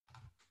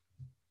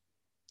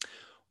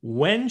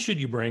When should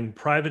you bring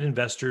private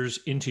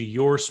investors into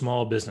your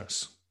small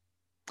business?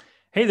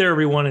 Hey there,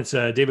 everyone. It's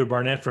David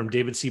Barnett from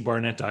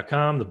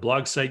davidcbarnett.com, the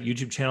blog site,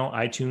 YouTube channel,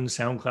 iTunes,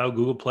 SoundCloud,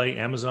 Google Play,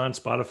 Amazon,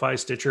 Spotify,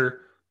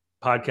 Stitcher,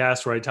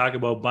 podcast, where I talk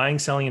about buying,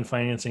 selling, and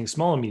financing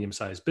small and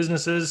medium-sized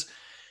businesses.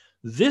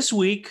 This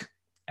week,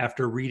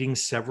 after reading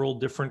several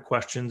different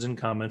questions and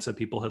comments that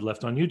people had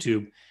left on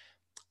YouTube,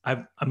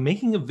 I'm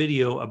making a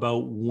video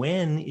about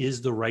when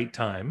is the right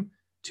time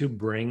to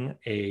bring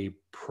a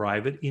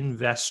private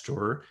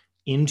investor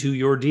into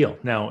your deal.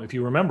 Now, if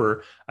you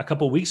remember, a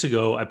couple of weeks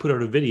ago, I put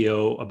out a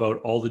video about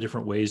all the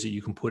different ways that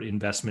you can put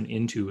investment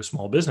into a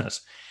small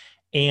business.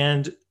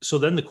 And so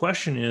then the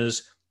question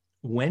is,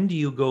 when do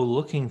you go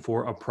looking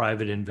for a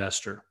private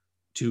investor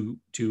to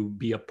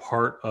be a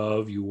part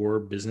of your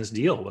business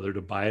deal, whether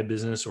to buy a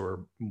business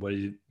or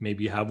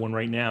maybe you have one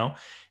right now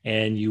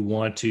and you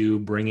want to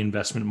bring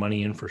investment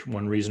money in for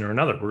one reason or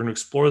another? We're going to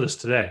explore this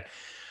today.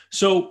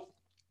 So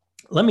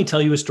let me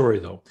tell you a story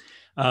though.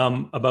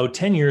 About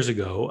 10 years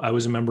ago, I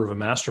was a member of a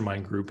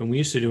mastermind group and we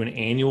used to do an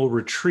annual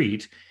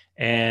retreat.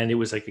 And it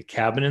was like a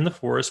cabin in the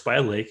forest by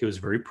a lake. It was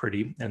very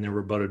pretty. And there were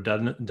about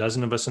a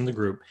dozen of us in the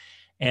group.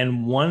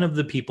 And one of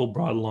the people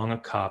brought along a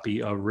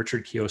copy of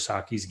Richard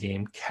Kiyosaki's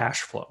game,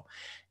 Cash Flow.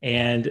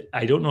 And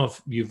I don't know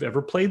if you've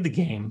ever played the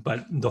game,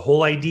 but the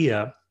whole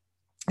idea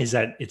is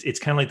that it's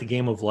kind of like the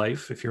game of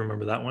life, if you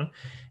remember that one,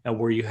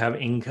 where you have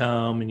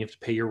income and you have to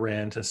pay your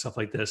rent and stuff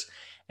like this.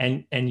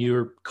 And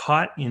you're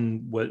caught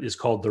in what is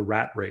called the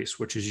rat race,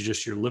 which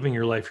is you're living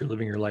your life, you're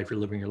living your life, you're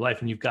living your life.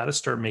 And you've got to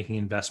start making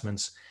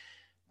investments.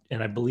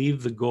 And I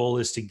believe the goal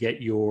is to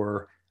get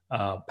your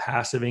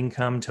passive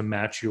income to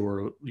match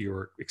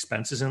your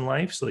expenses in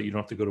life so that you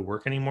don't have to go to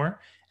work anymore.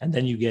 And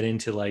then you get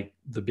into like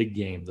the big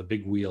game, the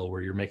big wheel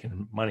where you're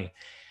making money.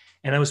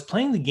 And I was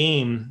playing the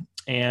game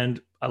and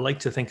I like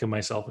to think of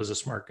myself as a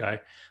smart guy,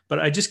 but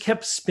I just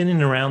kept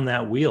spinning around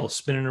that wheel,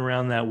 spinning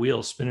around that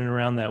wheel, spinning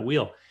around that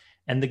wheel.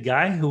 And the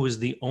guy who was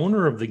the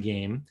owner of the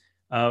game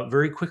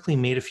very quickly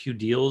made a few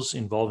deals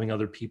involving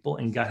other people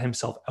and got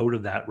himself out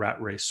of that rat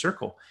race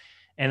circle.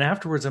 And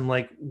afterwards, I'm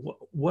like,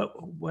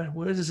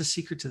 what is the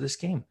secret to this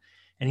game?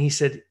 And he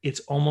said, it's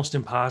almost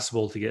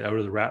impossible to get out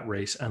of the rat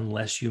race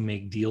unless you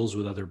make deals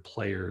with other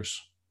players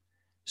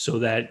so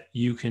that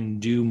you can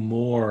do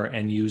more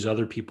and use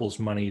other people's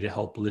money to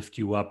help lift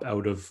you up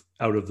out of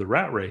the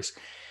rat race.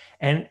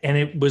 And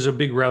it was a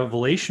big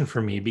revelation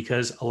for me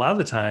because a lot of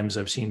the times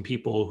I've seen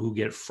people who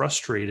get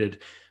frustrated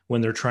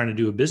when they're trying to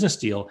do a business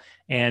deal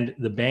and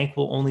the bank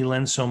will only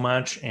lend so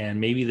much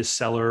and maybe the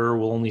seller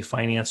will only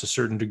finance a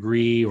certain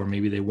degree or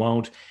maybe they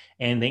won't,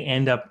 and they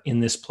end up in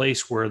this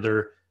place where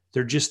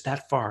they're just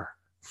that far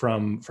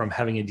from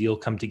having a deal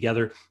come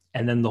together,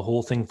 and then the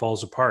whole thing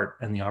falls apart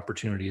and the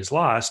opportunity is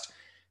lost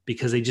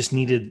because they just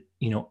needed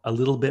a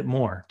little bit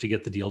more to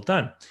get the deal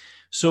done.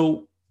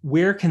 So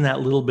where can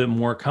that little bit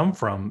more come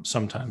from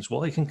sometimes?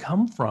 Well, it can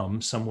come from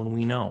someone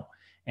we know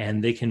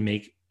and they can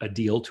make a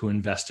deal to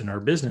invest in our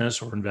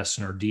business or invest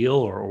in our deal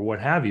or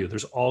what have you.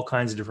 There's all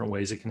kinds of different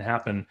ways it can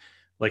happen,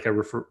 like I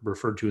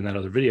referred to in that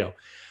other video.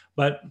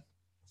 But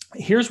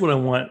here's what I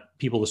want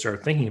people to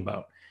start thinking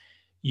about.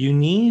 You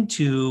need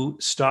to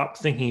stop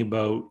thinking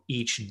about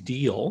each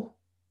deal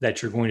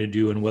that you're going to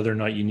do and whether or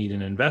not you need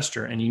an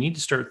investor. And you need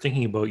to start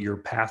thinking about your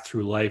path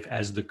through life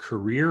as the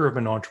career of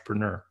an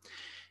entrepreneur.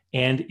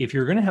 And if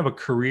you're going to have a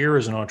career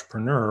as an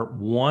entrepreneur,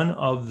 one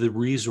of the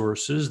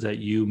resources that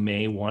you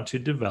may want to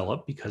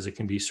develop, because it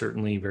can be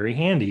certainly very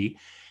handy,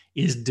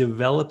 is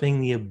developing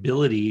the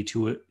ability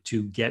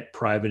to get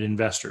private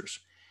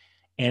investors.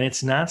 And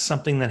it's not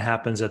something that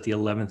happens at the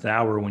 11th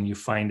hour when you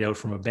find out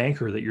from a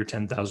banker that you're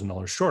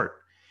 $10,000 short.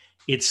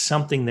 It's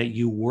something that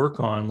you work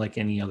on like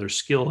any other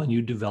skill and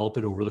you develop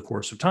it over the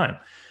course of time.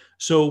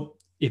 So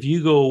if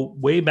you go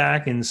way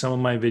back in some of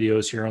my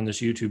videos here on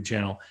this YouTube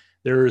channel,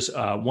 there's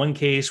one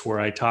case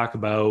where I talk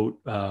about,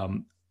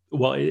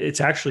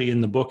 it's actually in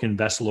the book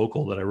Invest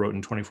Local that I wrote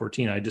in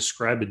 2014. I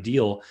describe a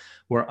deal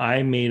where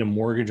I made a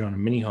mortgage on a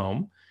mini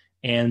home.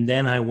 And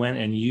then I went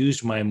and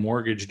used my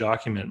mortgage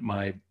document,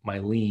 my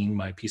lien,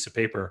 my piece of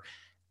paper,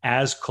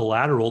 as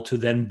collateral to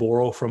then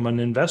borrow from an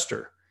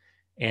investor.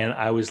 And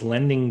I was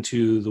lending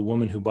to the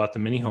woman who bought the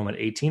mini home at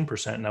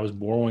 18%, and I was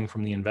borrowing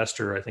from the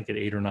investor, I think at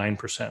 8 or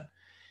 9%.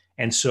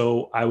 And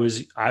so I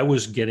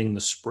was getting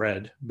the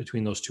spread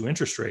between those two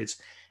interest rates,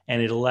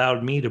 and it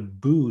allowed me to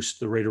boost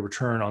the rate of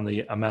return on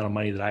the amount of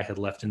money that I had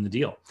left in the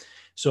deal.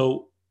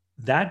 So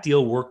that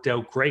deal worked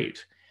out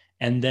great.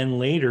 And then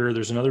later,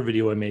 there's another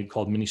video I made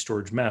called Mini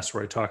Storage Mess,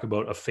 where I talk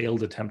about a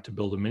failed attempt to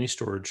build a mini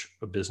storage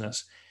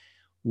business.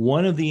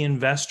 One of the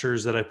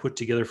investors that I put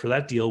together for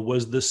that deal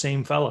was the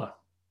same fella,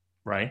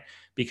 right?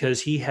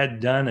 Because he had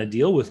done a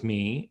deal with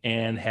me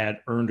and had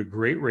earned a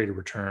great rate of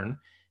return.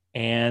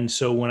 And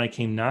so when I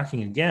came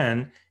knocking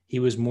again, he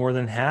was more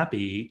than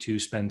happy to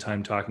spend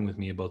time talking with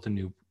me about the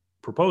new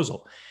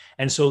proposal.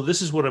 And so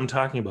this is what I'm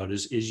talking about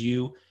is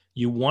you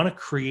want to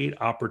create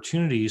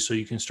opportunities so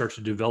you can start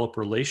to develop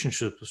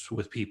relationships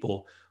with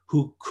people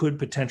who could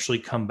potentially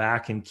come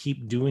back and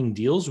keep doing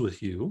deals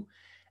with you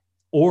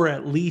or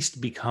at least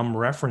become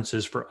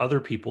references for other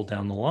people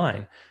down the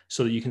line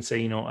so that you can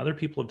say, other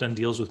people have done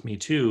deals with me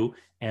too,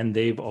 and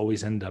they've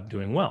always ended up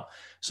doing well.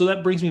 So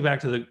that brings me back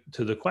to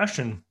the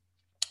question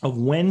of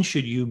when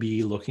should you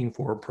be looking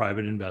for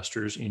private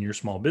investors in your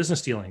small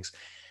business dealings?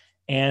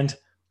 And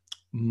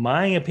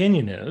my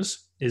opinion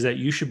is that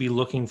you should be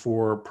looking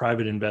for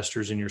private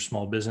investors in your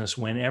small business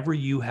whenever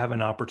you have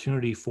an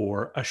opportunity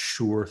for a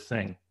sure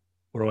thing.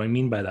 What do I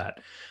mean by that?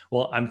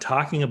 Well, I'm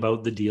talking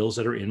about the deals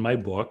that are in my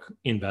book,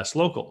 Invest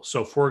Local.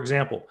 So for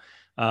example,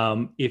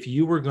 if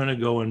you were going to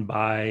go and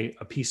buy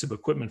a piece of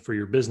equipment for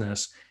your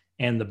business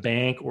and the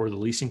bank or the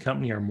leasing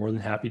company are more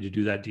than happy to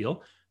do that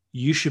deal,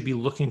 you should be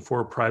looking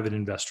for a private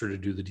investor to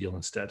do the deal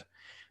instead,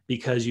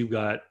 because you've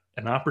got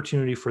an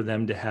opportunity for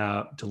them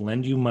to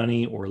lend you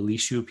money or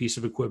lease you a piece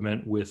of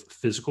equipment with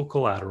physical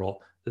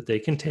collateral that they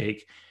can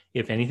take.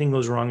 If anything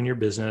goes wrong in your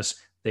business,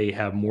 they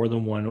have more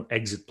than one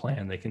exit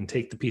plan. They can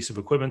take the piece of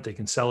equipment, they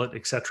can sell it,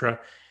 etc.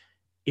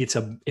 If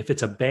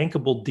it's a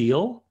bankable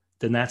deal,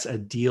 then that's a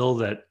deal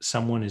that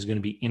someone is going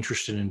to be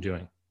interested in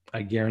doing.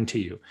 I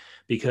guarantee you,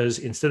 because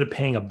instead of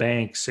paying a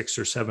bank 6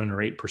 or 7 or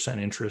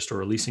 8% interest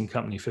or a leasing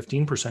company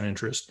 15%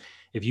 interest,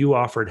 if you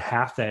offered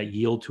half that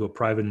yield to a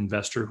private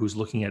investor who's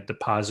looking at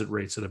deposit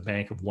rates at a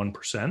bank of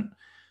 1%,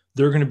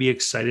 they're going to be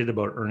excited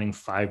about earning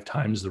 5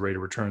 times the rate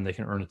of return they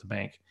can earn at the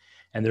bank.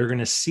 And they're going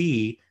to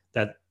see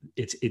that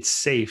it's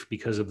safe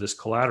because of this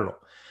collateral.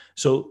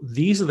 So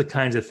these are the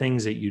kinds of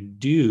things that you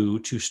do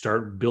to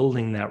start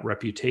building that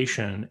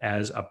reputation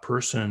as a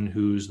person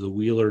who's the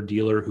wheeler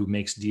dealer who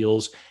makes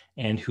deals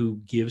and who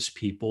gives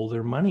people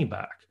their money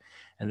back.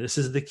 And this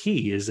is the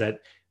key, is that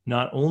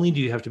not only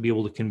do you have to be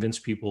able to convince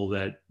people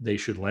that they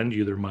should lend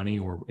you their money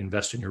or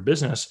invest in your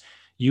business,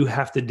 you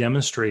have to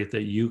demonstrate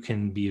that you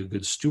can be a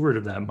good steward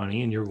of that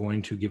money and you're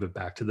going to give it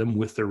back to them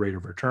with their rate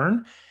of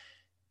return.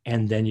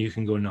 And then you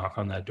can go knock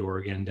on that door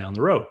again down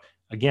the road.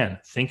 Again,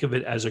 think of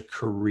it as a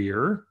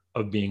career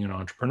of being an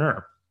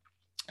entrepreneur.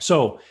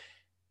 So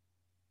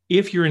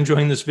if you're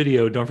enjoying this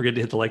video, don't forget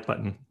to hit the like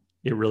button.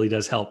 It really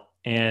does help.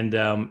 And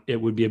it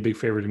would be a big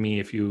favor to me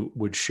if you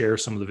would share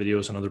some of the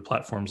videos on other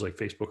platforms like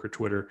Facebook or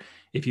Twitter,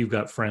 if you've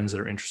got friends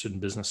that are interested in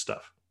business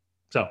stuff.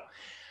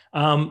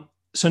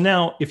 So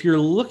now if you're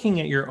looking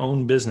at your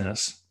own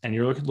business and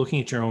you're looking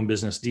at your own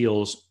business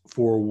deals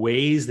for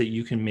ways that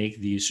you can make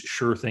these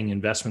sure thing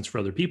investments for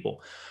other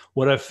people,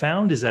 what I've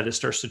found is that it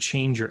starts to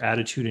change your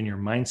attitude and your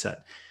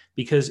mindset.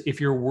 Because if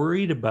you're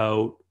worried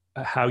about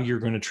how you're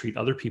going to treat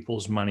other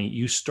people's money,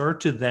 you start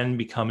to then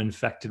become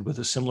infected with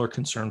a similar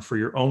concern for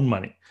your own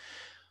money,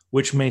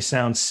 which may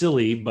sound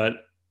silly, but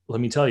let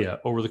me tell you,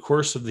 over the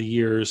course of the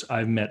years,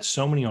 I've met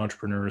so many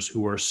entrepreneurs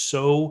who are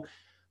so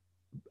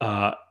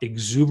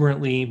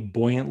exuberantly,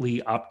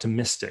 buoyantly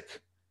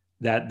optimistic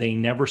that they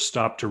never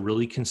stopped to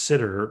really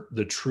consider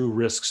the true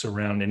risks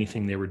around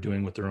anything they were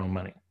doing with their own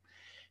money.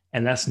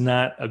 And that's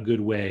not a good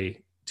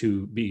way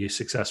to be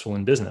successful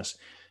in business.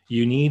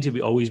 You need to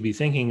always be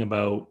thinking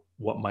about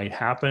what might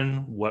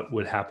happen, what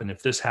would happen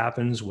if this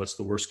happens, what's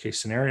the worst case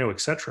scenario,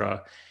 et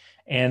cetera.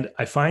 And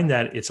I find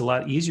that it's a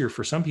lot easier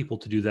for some people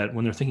to do that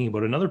when they're thinking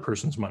about another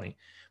person's money.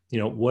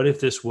 What if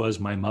this was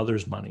my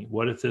mother's money?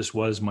 What if this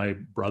was my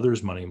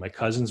brother's money, my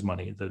cousin's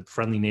money, the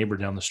friendly neighbor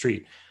down the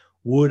street?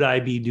 Would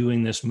I be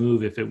doing this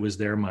move if it was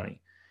their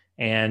money?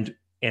 And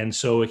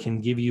so it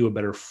can give you a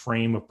better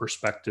frame of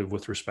perspective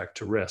with respect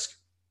to risk.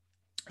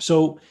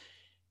 So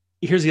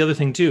here's the other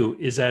thing too,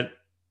 is that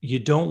you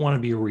don't want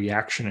to be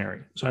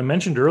reactionary. So I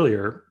mentioned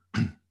earlier,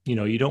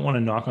 you don't want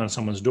to knock on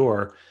someone's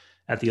door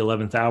at the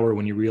 11th hour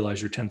when you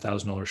realize you're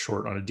 $10,000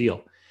 short on a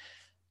deal.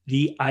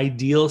 The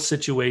ideal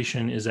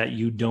situation is that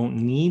you don't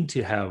need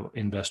to have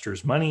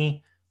investors'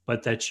 money,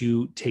 but that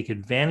you take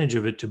advantage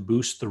of it to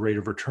boost the rate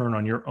of return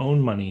on your own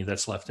money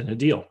that's left in a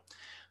deal.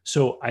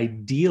 So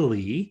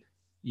ideally,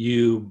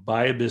 you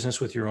buy a business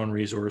with your own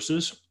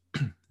resources,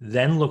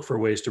 then look for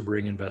ways to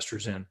bring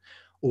investors in.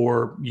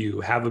 Or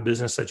you have a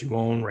business that you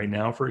own right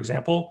now, for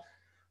example.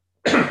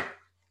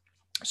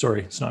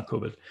 Sorry, it's not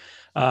COVID.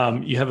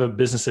 You have a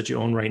business that you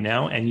own right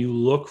now, and you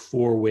look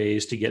for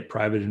ways to get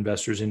private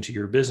investors into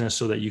your business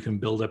so that you can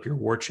build up your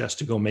war chest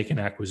to go make an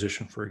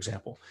acquisition, for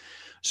example.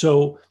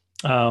 So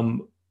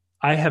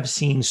I have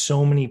seen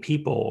so many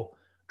people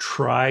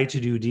try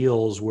to do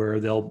deals where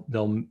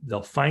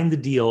they'll find the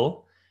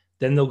deal,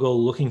 then they'll go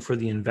looking for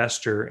the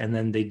investor, and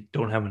then they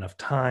don't have enough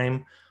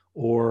time.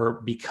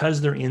 Or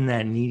because they're in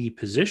that needy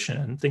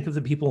position, think of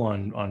the people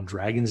on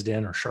Dragon's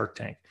Den or Shark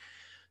Tank.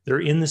 They're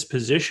in this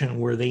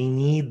position where they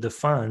need the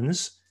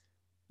funds.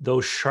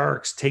 Those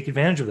sharks take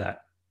advantage of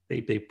that.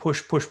 They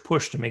push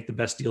to make the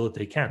best deal that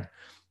they can.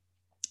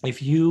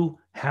 If you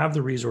have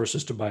the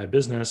resources to buy a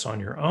business on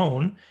your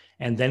own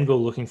and then go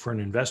looking for an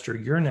investor,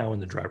 you're now in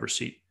the driver's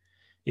seat.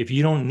 If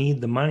you don't need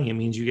the money, it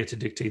means you get to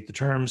dictate the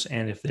terms.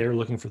 And if they're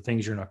looking for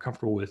things you're not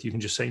comfortable with, you can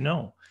just say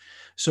no.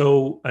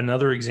 So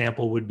another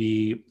example would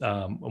be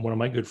one of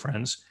my good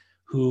friends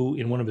who,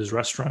 in one of his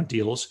restaurant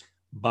deals,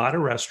 bought a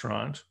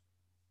restaurant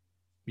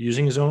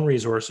using his own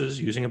resources,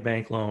 using a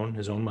bank loan,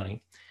 his own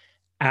money,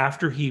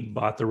 After he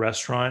bought the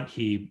restaurant,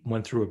 he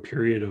went through a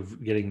period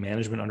of getting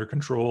management under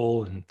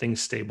control and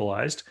things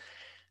stabilized.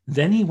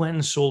 Then he went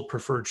and sold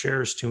preferred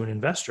shares to an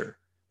investor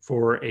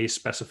for a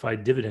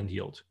specified dividend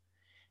yield.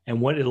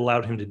 And what it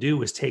allowed him to do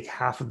was take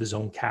half of his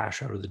own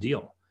cash out of the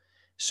deal.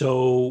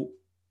 So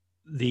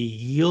the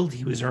yield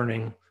he was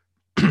earning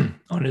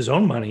on his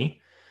own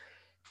money,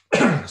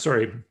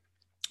 sorry,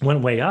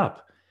 went way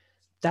up.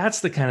 That's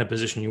the kind of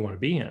position you want to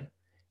be in.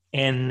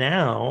 And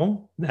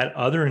now that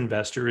other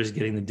investor is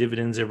getting the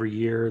dividends every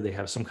year. They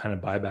have some kind of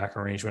buyback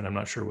arrangement. I'm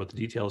not sure what the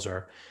details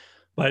are,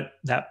 but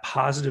that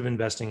positive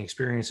investing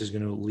experience is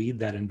going to lead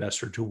that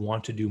investor to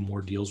want to do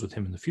more deals with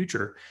him in the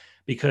future,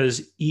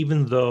 because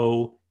even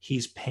though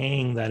he's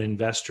paying that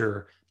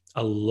investor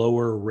a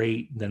lower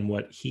rate than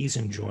what he's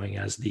enjoying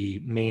as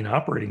the main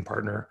operating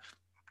partner,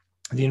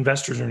 the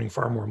investor's earning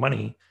far more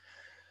money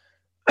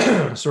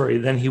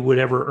than he would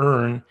ever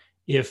earn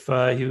if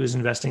he was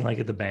investing like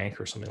at the bank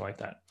or something like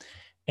that.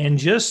 And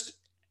just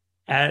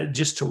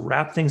to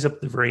wrap things up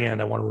at the very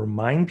end, I want to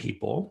remind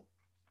people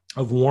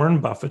of Warren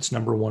Buffett's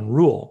number one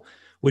rule,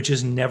 which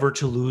is never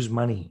to lose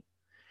money.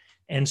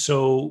 And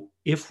so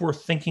if we're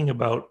thinking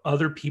about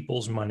other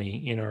people's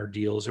money in our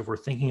deals, if we're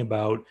thinking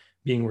about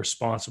being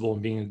responsible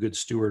and being a good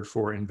steward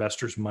for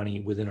investors'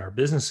 money within our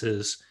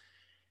businesses,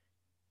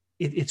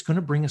 it's going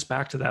to bring us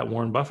back to that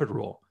Warren Buffett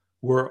rule.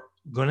 We're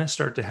going to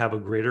start to have a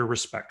greater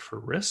respect for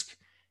risk,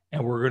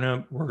 and we're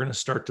going to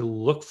start to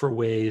look for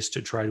ways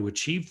to try to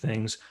achieve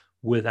things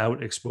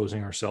without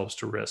exposing ourselves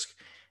to risk.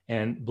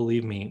 And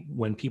believe me,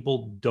 when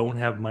people don't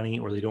have money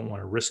or they don't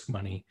want to risk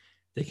money,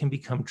 they can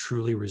become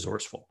truly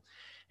resourceful.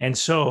 And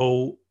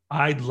so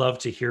I'd love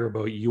to hear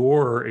about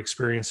your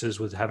experiences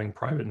with having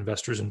private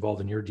investors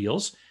involved in your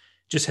deals.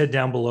 Just head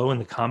down below in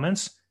the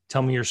comments,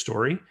 tell me your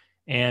story.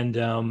 And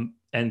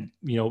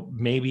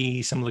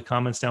maybe some of the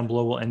comments down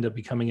below will end up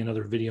becoming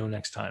another video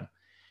next time.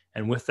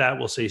 And with that,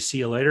 we'll say, see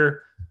you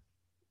later.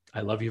 I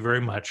love you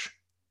very much.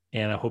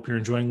 And I hope you're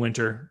enjoying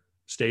winter.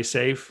 Stay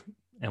safe,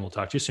 and we'll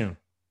talk to you soon.